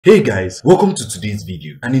Hey guys, welcome to today's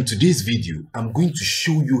video, and in today's video I'm going to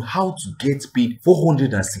show you how to get paid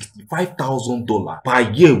 $465,000 per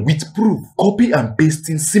year with proof, copy and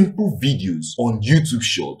pasting simple videos on YouTube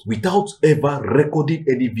Short without ever recording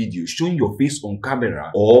any video, showing your face on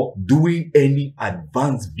camera or doing any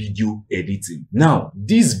advanced video editing. Now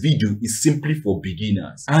this video is simply for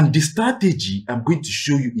beginners, and the strategy I'm going to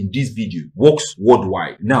show you in this video works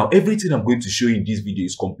worldwide. Now everything I'm going to show you in this video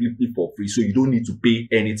is completely for free, so you don't need to pay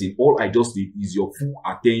anything. All I just need is your full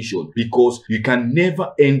attention, because you can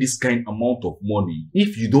never earn this kind amount of money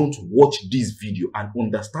if you don't watch this video and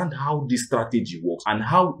understand how this strategy works and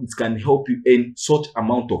how it can help you earn such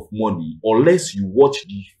amount of money, unless you watch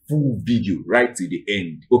the full video right to the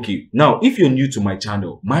end. Okay, now if you're new to my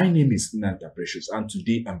channel, my name is 𝗢𝗲𝗿 and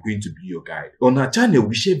today I'm going to be your guide. On our channel,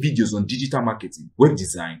 we share videos on digital marketing, web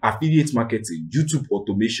design, affiliate marketing, YouTube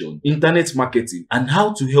automation, internet marketing, and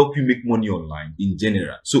how to help you make money online in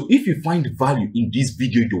general. So if you find value in this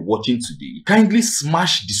video you're watching today, kindly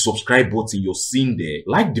smash the subscribe button you're seeing there,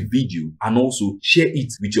 like the video, and also share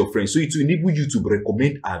it with your friends, so it will enable you to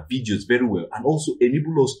recommend our videos very well and also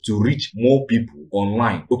enable us to reach more people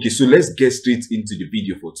online. Okay, so let's get straight into the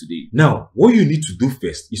video for today. Now, what you need to do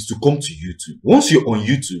first is to come to YouTube. Once you're on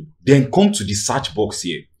YouTube, then come to the search box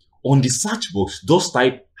here. On the search box, just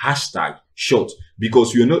type #short,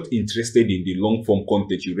 because you're not interested in the long form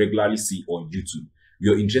content you regularly see on YouTube.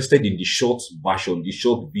 You're interested in the short version, the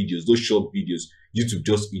short videos, those short videos YouTube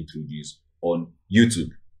just introduced on YouTube.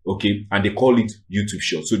 Okay, and they call it YouTube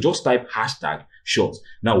Short. So just type #short.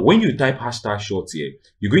 Now, when you type #short here,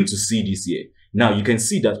 you're going to see this here. Now, you can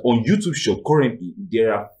see that on YouTube Short, currently,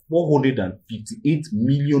 there are 458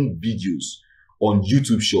 million videos on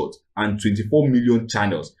YouTube Short and 24 million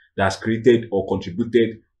channels that's created or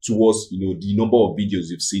contributed towards, the number of videos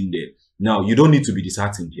you've seen there. Now, you don't need to be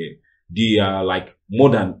disheartened here. There are like more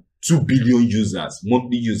than 2 billion users,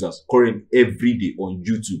 monthly users, current every day on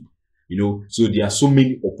YouTube. So there are so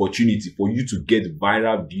many opportunities for you to get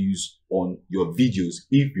viral views on your videos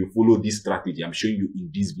if you follow this strategy I'm showing you in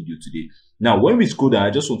this video today. Now, when we scroll down,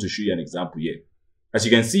 I just want to show you an example here. As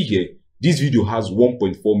you can see here, this video has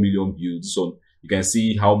 1.4 million views. This one, you can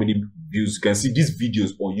see how many views. You can see these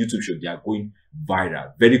videos on YouTube Short, they are going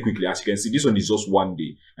viral very quickly. As you can see, this one is just one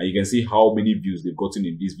day, and you can see how many views they've gotten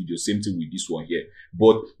in this video. Same thing with this one here,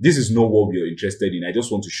 but this is not what we are interested in. I just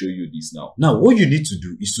want to show you this now. Now, what you need to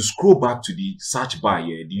do is to scroll back to the search bar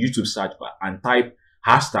here, the YouTube search bar, and type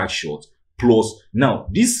 #short plus. Now,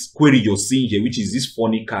 this query you're seeing here, which is this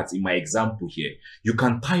funny cat in my example here, you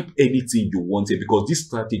can type anything you want here, because this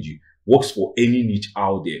strategy works for any niche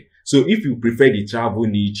out there. So if you prefer the travel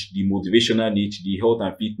niche, the motivational niche, the health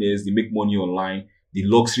and fitness, the make money online, the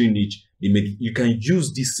luxury niche, you can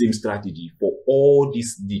use this same strategy for all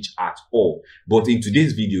this niche at all. But in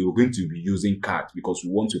today's video, we're going to be using cat, because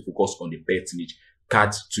we want to focus on the pet niche,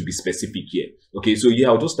 cat to be specific here. Okay, so yeah,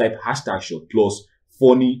 I'll just type #short plus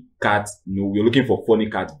funny cat. We're looking for funny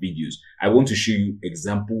cat videos. I want to show you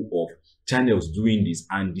example of channels doing this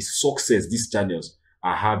and the success these channels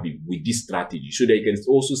are having with this strategy, so that you can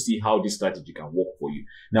also see how this strategy can work for you.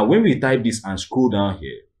 Now, when we type this and scroll down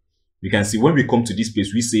here, you can see when we come to this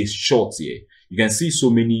place, we say shorts here. You can see so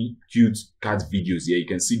many cute cat videos here. You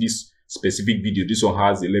can see this specific video. This one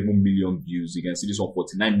has 11 million views. You can see this one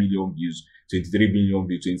 49 million views, 23 million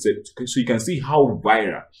views, 27. So you can see how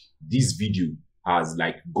viral this video has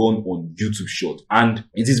gone on YouTube Short. And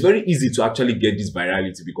it is very easy to actually get this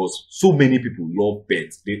virality, because so many people love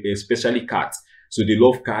pets, especially cats. So they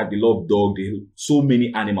love cat, they love dog, so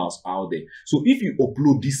many animals out there. So if you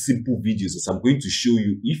upload these simple videos, as I'm going to show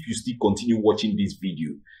you, if you still continue watching this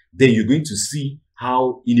video, then you're going to see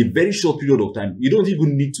how in a very short period of time, you don't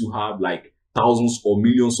even need to have like thousands or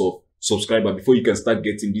millions of subscribers before you can start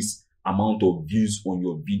getting this amount of views on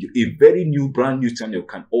your video. A very brand new channel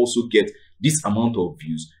can also get this amount of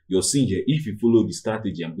views you're seeing here if you follow the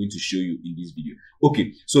strategy I'm going to show you in this video.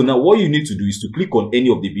 Okay, so now what you need to do is to click on any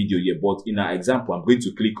of the video here, but in our example, I'm going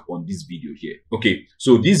to click on this video here. Okay,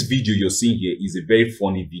 so this video you're seeing here is a very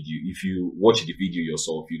funny video. If you watch the video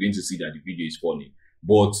yourself, you're going to see that the video is funny.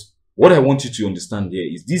 But what I want you to understand here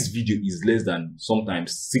is this video is less than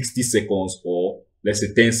sometimes 60 seconds or let's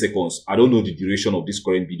say 10 seconds. I don't know the duration of this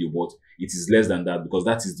current video, but it is less than that, because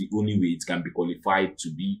that is the only way it can be qualified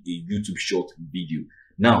to be a YouTube Short video.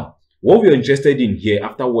 Now, what we are interested in here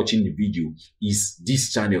after watching the video is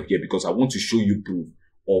this channel here, because I want to show you proof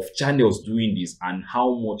of channels doing this and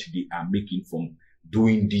how much they are making from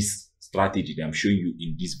doing this strategy that I'm showing you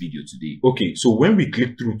in this video today. Okay, so when we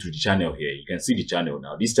click through to the channel here, you can see the channel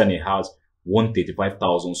now. This channel has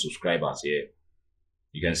 135,000 subscribers here.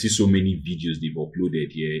 You can see so many videos they've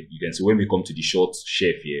uploaded here. You can see when we come to the short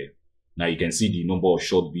chef here, now you can see the number of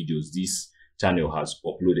short videos this channel has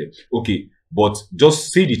uploaded. Okay, but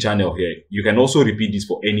just say the channel here. You can also repeat this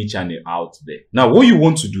for any channel out there. Now, what you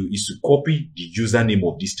want to do is to copy the username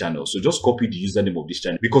of this channel. So just copy the username of this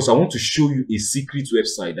channel, because I want to show you a secret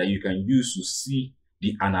website that you can use to see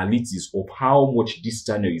the analytics of how much this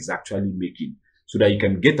channel is actually making, so that you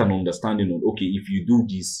can get an understanding on, okay, if you do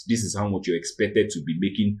this, this is how much you're expected to be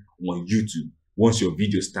making on YouTube once your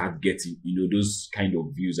video start getting, those kind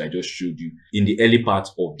of views I just showed you in the early part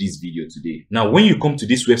of this video today. Now, when you come to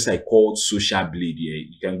this website called 𝗢𝗂𝗿 here,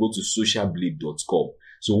 you can go to 𝗢𝗂𝗿.com.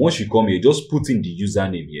 So once you come here, just put in the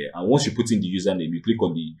username here. And once you put in the username, you click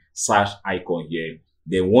on the search icon here.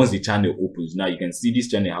 Then once the channel opens, now you can see this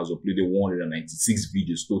channel has uploaded 196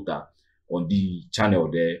 videos total on the channel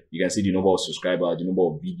there. You can see the number of subscribers, the number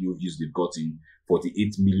of video views they've gotten,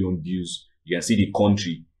 48 million views. You can see the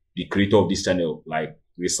country the creator of this channel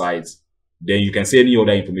resides. Then you can see any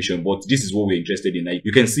other information, but this is what we're interested in.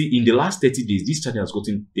 You can see in the last 30 days, this channel has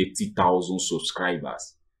gotten 30,000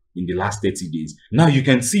 subscribers in the last 30 days. Now you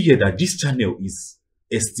can see here that this channel is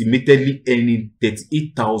estimatedly earning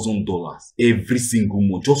 $38,000 every single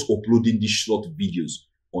month just uploading these short videos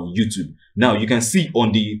on YouTube. Now you can see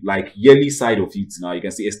on the yearly side of it, now you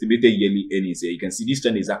can see estimated yearly earnings here. You can see this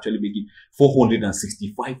channel is actually making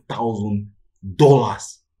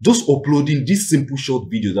 $465,000 just uploading these simple short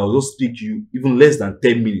videos that will just take you even less than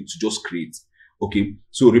 10 minutes to just create. Okay,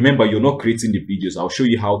 so remember, you're not creating the videos. I'll show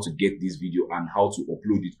you how to get this video and how to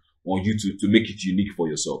upload it on YouTube to make it unique for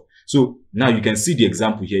yourself. So now you can see the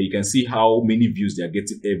example here. You can see how many views they are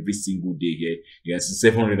getting every single day here. You can see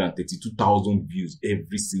 732,000 views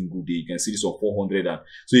every single day. You can see this on 400, and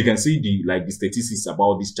so you can see the statistics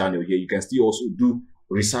about this channel here. You can still also do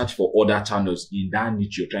research for other channels in that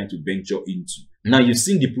niche you're trying to venture into. Now you've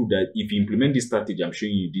seen the proof that if you implement this strategy I'm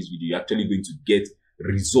showing you in this video, you're actually going to get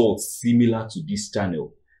results similar to this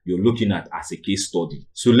channel you're looking at as a case study.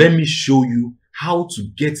 So let me show you how to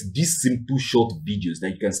get these simple short videos that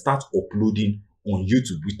you can start uploading on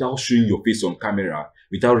YouTube without showing your face on camera,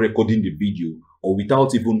 without recording the video, or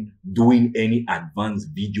without even doing any advanced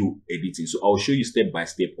video editing. So I'll show you step by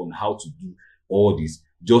step on how to do all this.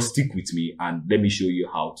 Just stick with me and let me show you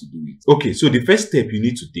how to do it. Okay, so the first step you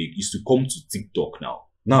need to take is to come to TikTok now.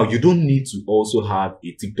 Now, you don't need to also have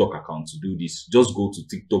a TikTok account to do this. Just go to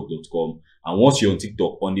tiktok.com, and once you're on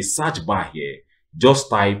TikTok, on the search bar here, just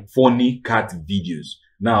type funny cat videos.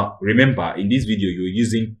 Now, remember, in this video, you're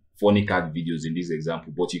using funny cat videos in this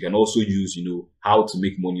example, but you can also use, how to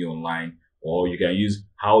make money online, or you can use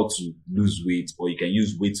how to lose weight, or you can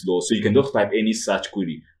use weight loss. So you can just type any search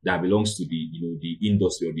query that belongs to the, the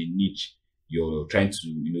industry or the niche you're trying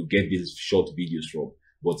to, get these short videos from.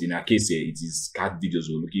 But in our case here, it is cat videos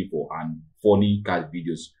we're looking for, and funny cat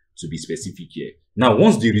videos to be specific here. Now,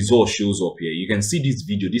 once the result shows up here, you can see this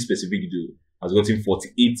video, this specific video has gotten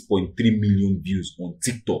 48.3 million views on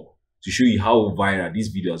TikTok. To show you how viral this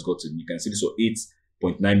video has gotten, you can see this on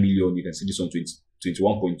 8.9 million, you can see this on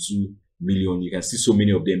 21.2 million, you can see so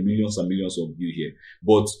many of them, millions and millions of views here.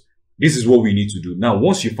 But this is what we need to do. Now,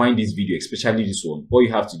 once you find this video, especially this one, all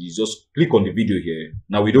you have to do is just click on the video here.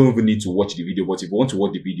 Now, we don't even need to watch the video, but if you want to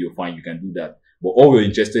watch the video, fine, you can do that. But all we're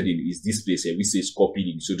interested in is this place here, which says copy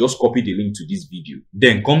link. So just copy the link to this video.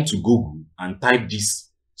 Then come to Google and type this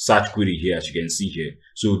search query here, as you can see here.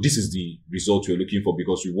 So this is the result we're looking for,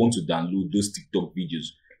 because we want to download those TikTok videos,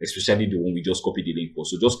 especially the one we just copied the link for.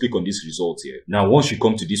 So just click on this result here. Now, once you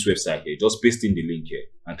come to this website here, just paste in the link here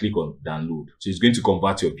and click on download. So it's going to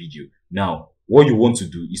convert your video. Now, what you want to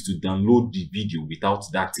do is to download the video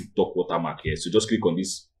without that TikTok watermark here. So just click on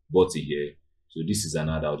this button here. So this is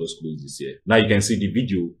another, I'll just close this here. Now you can see the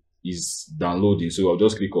video is downloading. So I'll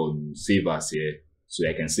just click on save as here, so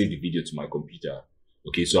I can save the video to my computer.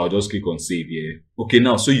 Okay, so I'll just click on save here. Okay,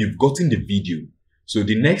 now, so you've gotten the video. So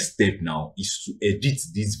the next step now is to edit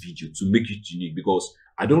this video to make it unique, because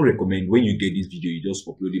I don't recommend when you get this video, you just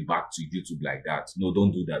upload it back to YouTube like that. No,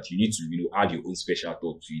 don't do that. You need to, add your own special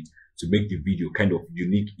thought to it to make the video kind of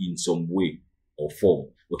unique in some way or form.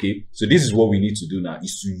 Okay, so this is what we need to do now,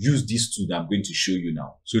 is to use this tool that I'm going to show you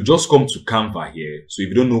now. So just come to Canva here. So if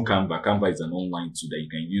you don't know Canva, Canva is an online tool that you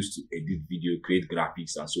can use to edit video, create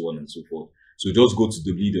graphics, and so on and so forth. So just go to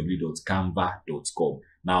www.canva.com.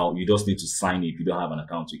 Now, you just need to sign in if you don't have an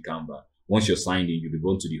account with Canva. Once you're signed in, you'll be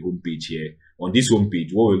brought to the home page here. On this home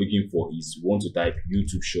page, what we're looking for is we want to type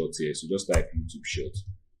YouTube Shorts here. So just type YouTube Shorts.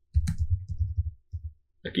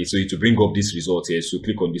 Okay, so to bring up this result here, so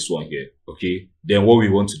click on this one here. Okay, then what we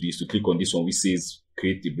want to do is to click on this one which says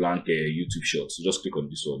create the blank YouTube shot. So just click on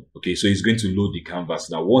this one. Okay, so it's going to load the canvas.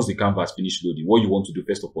 Now, once the canvas finished loading, what you want to do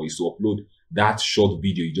first of all is to upload that short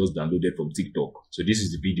video you just downloaded from TikTok. So this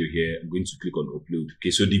is the video here. I'm going to click on upload. Okay,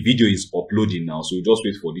 so the video is uploading now. So just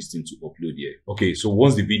wait for this thing to upload here. Okay, so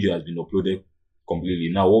once the video has been uploaded completely,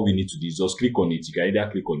 now what we need to do is just click on it. You can either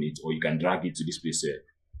click on it or you can drag it to this place here.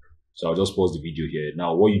 So I'll just pause the video here.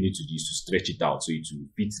 Now, what you need to do is to stretch it out so it will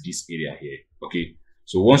fit this area here. Okay.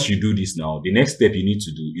 So once you do this now, the next step you need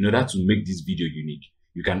to do in order to make this video unique,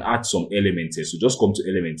 you can add some elements here. So just come to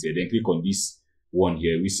elements here, then click on this one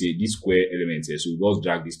here. We say this square element here. So we'll just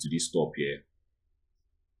drag this to this top here.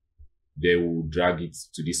 Then we'll drag it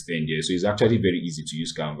to this end here. So it's actually very easy to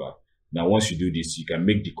use Canva. Now, once you do this, you can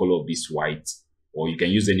make the color of this white, or you can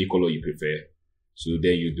use any color you prefer. So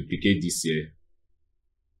then you duplicate this here.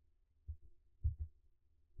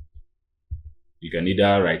 You can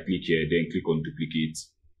either right click here, then click on duplicate.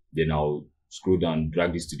 Then I'll scroll down,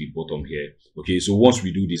 drag this to the bottom here. Okay, so once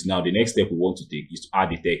we do this, now the next step we want to take is to add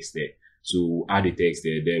the text there. So add the text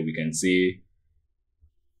there, then we can say,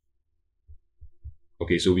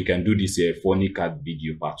 okay, so we can do this here, funny cat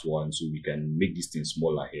video part 1. So we can make this thing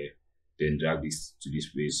smaller here, then drag this to this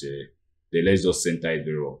place here. Then let's just center it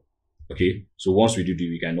very well. Okay, so once we do this,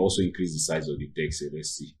 we can also increase the size of the text here.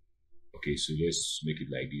 Let's see. Okay, so let's make it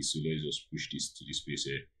like this. So let's just push this to this place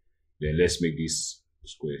here. Then let's make this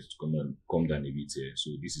square to come down a bit here.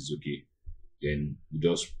 So this is okay. Then we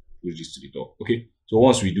just push this to the top. Okay, so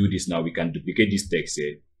once we do this now, we can duplicate this text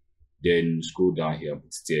here. Then scroll down here,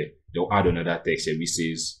 put it here. They'll add another text here which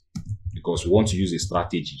says, because we want to use a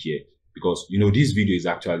strategy here. Because you know this video is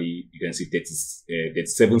actually, you can see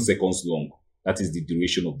 37 seconds long. That is the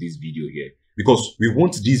duration of this video here. Because we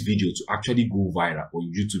want this video to actually go viral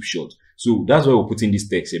on YouTube Short. So that's why we're putting this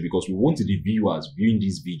text here, because we want the viewers viewing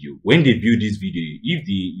this video. When they view this video, if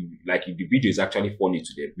the video is actually funny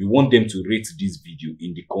to them, we want them to rate this video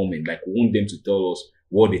in the comment. Like, we want them to tell us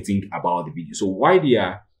what they think about the video. So while they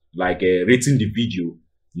are rating the video,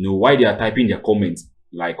 you know, while they are typing their comments,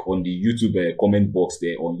 like on the YouTube comment box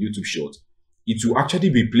there on YouTube Short, it will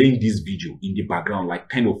actually be playing this video in the background, like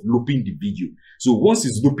kind of looping the video. So once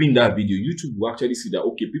it's looping that video, YouTube will actually see that,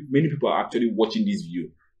 okay, many people are actually watching this video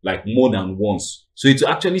like more than once. So it will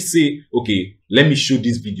actually say, okay, let me show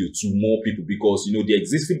this video to more people, because, you know, the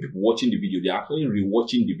existing people watching the video, they're actually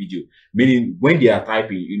rewatching the video. Meaning when they are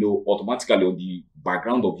typing, you know, automatically on the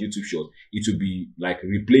background of YouTube Short, it will be like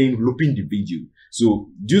replaying, looping the video. So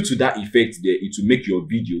due to that effect there, it will make your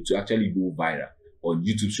video to actually go viral on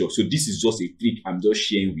YouTube Short. So this is just a trick I'm just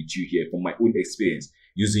sharing with you here from my own experience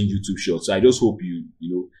using YouTube Short. So I just hope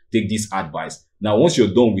you take this advice. Now, once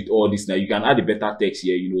you're done with all this, now you can add a better text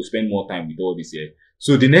here, you know, spend more time with all this here.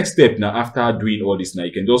 So the next step now, after doing all this, now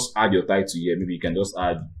you can just add your title here. Maybe you can just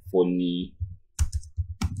add funny.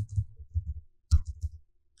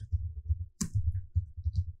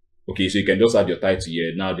 Okay, so you can just add your title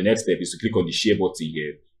here. Now the next step is to click on the share button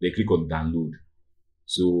here, then click on download.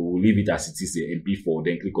 So we'll leave it as it is, MP4,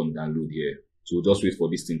 then click on download here. So we'll just wait for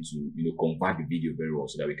this thing to, you know, convert the video very well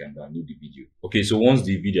so that we can download the video. Okay, so once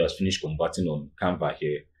the video has finished converting on Canva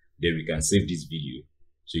here, then we can save this video.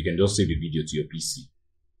 So you can just save the video to your PC.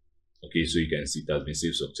 Okay, so you can see it has been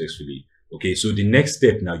saved successfully. Okay, so the next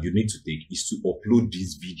step now you need to take is to upload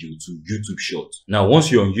this video to YouTube Short. Now,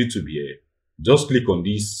 once you're on YouTube here, just click on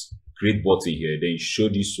this create button here, then show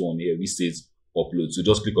this one here which says upload. So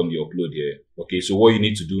just click on the upload here. Okay, so what you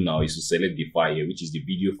need to do now is to select the file here, which is the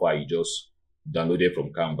video file you just downloaded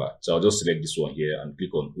from Canva. So I'll just select this one here and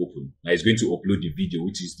click on open. Now it's going to upload the video,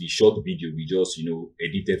 which is the short video we just, you know,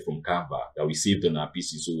 edited from Canva that we saved on our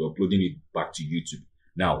PC. So we're uploading it back to YouTube.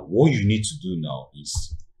 Now, what you need to do now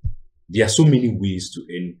is, there are so many ways to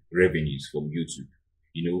earn revenues from YouTube.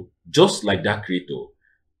 You know, just like that creator,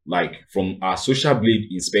 like from our social blade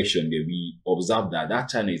inspection that we observed that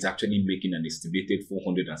channel is actually making an estimated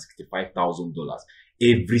 $465,000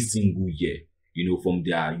 every single year, you know, from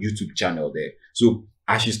their YouTube channel there. So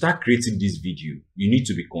as you start creating this video, you need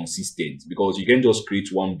to be consistent, because you can't just create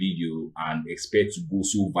one video and expect to go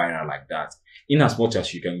so viral like that. In as much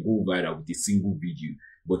as you can go viral with a single video,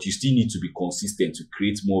 but you still need to be consistent to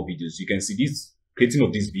create more videos. You can see this creating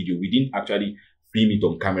of this video, we didn't actually film it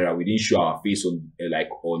on camera. We didn't show our face on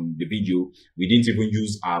on the video. We didn't even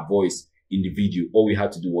use our voice in the video. All we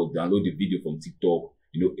had to do was download the video from TikTok,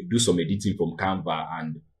 you know, do some editing from Canva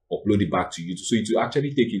and upload it back to YouTube. So it will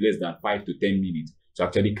actually take you less than 5 to 10 minutes to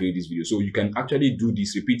actually create this video. So you can actually do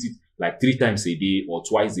this, repeat it like 3 times a day or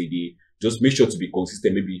twice a day. Just make sure to be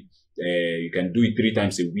consistent. Maybe you can do it 3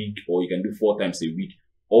 times a week, or you can do 4 times a week.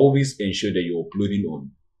 Always ensure that you're uploading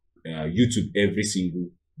on YouTube every single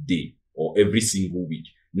day. or every single week.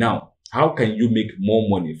 Now, how can you make more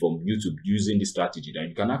money from YouTube using this strategy? Now,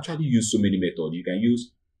 you can actually use so many methods. You can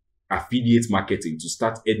use affiliate marketing to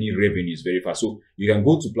start earning revenues very fast. So you can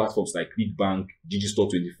go to platforms like ClickBank,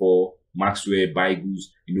 Digistore24, Maxwell,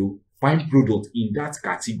 𝗢𝗂𝗿, find product in that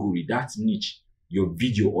category, that niche your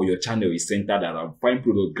video or your channel is centered around. Find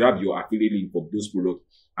product, grab your affiliate link for those products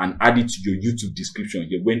and add it to your YouTube description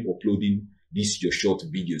here when uploading your short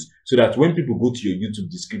videos, so that when people go to your YouTube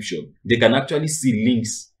description, they can actually see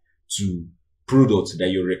links to products that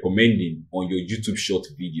you're recommending on your YouTube short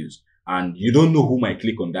videos. And you don't know who might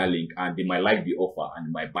click on that link and they might like the offer and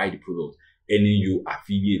they might buy the product, earning you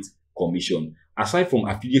affiliate commission. Aside from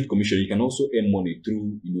affiliate commission, you can also earn money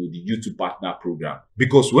through the YouTube partner program.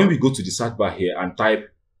 Because when we go to the search bar here and type,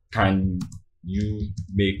 can you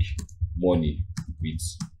make money with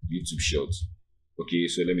YouTube shorts? Okay,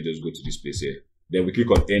 so let me just go to this place here. Then we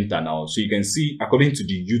click on enter now. So you can see, according to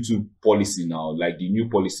the YouTube policy now, like the new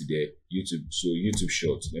policy there, YouTube. So YouTube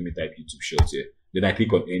shorts. Let me type YouTube shorts here. Then I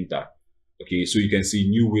click on enter. Okay, so you can see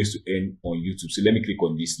new ways to earn on YouTube. So let me click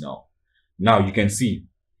on this now. Now you can see,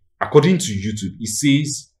 according to YouTube, it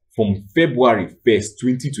says from February 1st,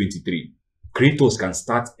 2023, creators can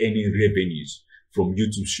start earning revenues from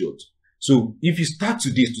YouTube shorts. So if you start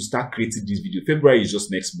today to start creating this video, February is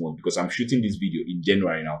just next month because I'm shooting this video in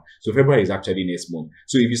January now. So February is actually next month.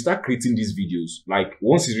 So if you start creating these videos, like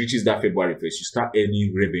once it reaches that February 1st, you start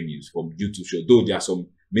earning revenues from YouTube shorts. Though there are some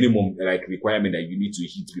minimum requirement that you need to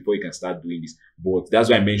hit before you can start doing this. But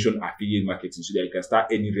that's why I mentioned affiliate marketing, so that you can start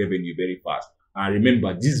earning revenue very fast. And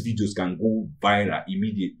remember, these videos can go viral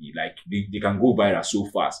immediately. Like they can go viral so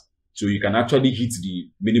fast. So you can actually hit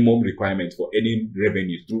the minimum requirement for earning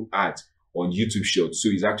revenue through ads on YouTube shorts. So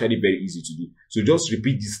it's actually very easy to do. So just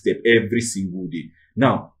repeat this step every single day.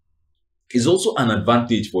 Now, it's also an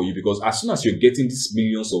advantage for you because as soon as you're getting these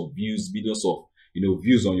millions of views, millions of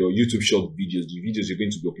views on your YouTube short videos, the videos you're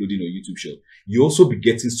going to be uploading on YouTube short, you also be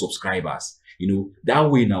getting subscribers. That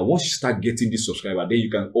way now, once you start getting this subscriber, then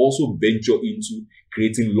you can also venture into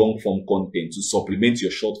creating long form content to supplement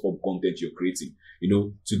your short form content you're creating,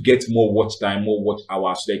 to get more watch time, more watch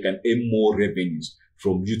hours, so that you can earn more revenues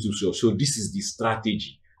from YouTube shorts. So this is the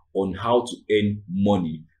strategy on how to earn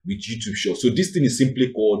money with YouTube shorts. So this thing is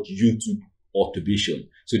simply called YouTube automation.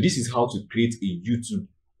 So this is how to create a YouTube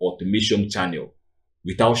automation channel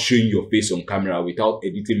without showing your face on camera, without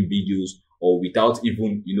editing videos, or without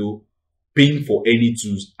even, paying for any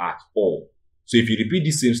tools at all. So if you repeat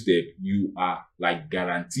the same step, you are like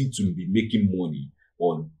guaranteed to be making money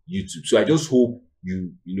on YouTube. So I just hope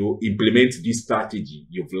you implement this strategy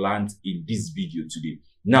you've learned in this video today.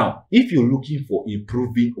 Now, if you're looking for a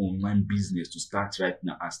proven online business to start right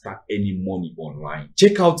now and start earning money online,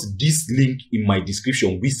 check out this link in my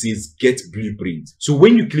description which says Get Blueprint. So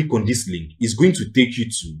when you click on this link, it's going to take you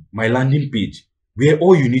to my landing page where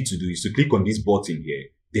all you need to do is to click on this button here.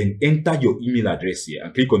 Then enter your email address here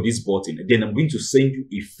and click on this button. Then I'm going to send you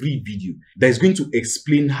a free video that is going to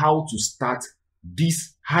explain how to start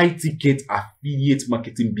this high-ticket affiliate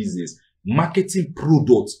marketing business, marketing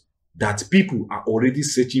products that people are already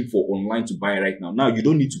searching for online to buy right now. Now, you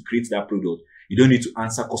don't need to create that product. You don't need to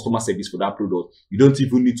answer customer service for that product. You don't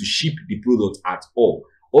even need to ship the product at all.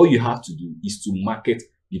 All you have to do is to market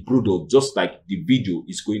the product just like the video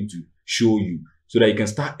is going to show you, so that you can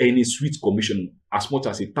start earning sweet commission as much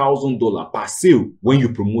as $1,000 per sale when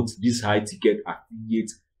you promote this high-ticket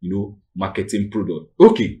affiliate marketing product.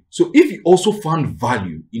 Okay, so if you also found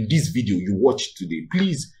value in this video you watched today,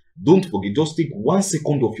 please don't forget, just take 1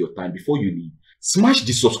 second of your time before you leave. Smash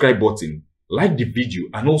the subscribe button, like the video,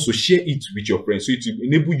 and also share it with your friends so it will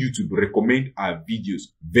enable you to recommend our videos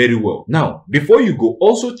very well. Now, before you go,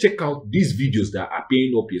 also check out these videos that are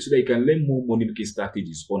paying up here so that you can learn more money making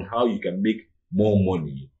strategies on how you can make more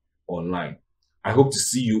money online. I hope to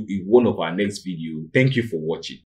see you in one of our next videos. Thank you for watching.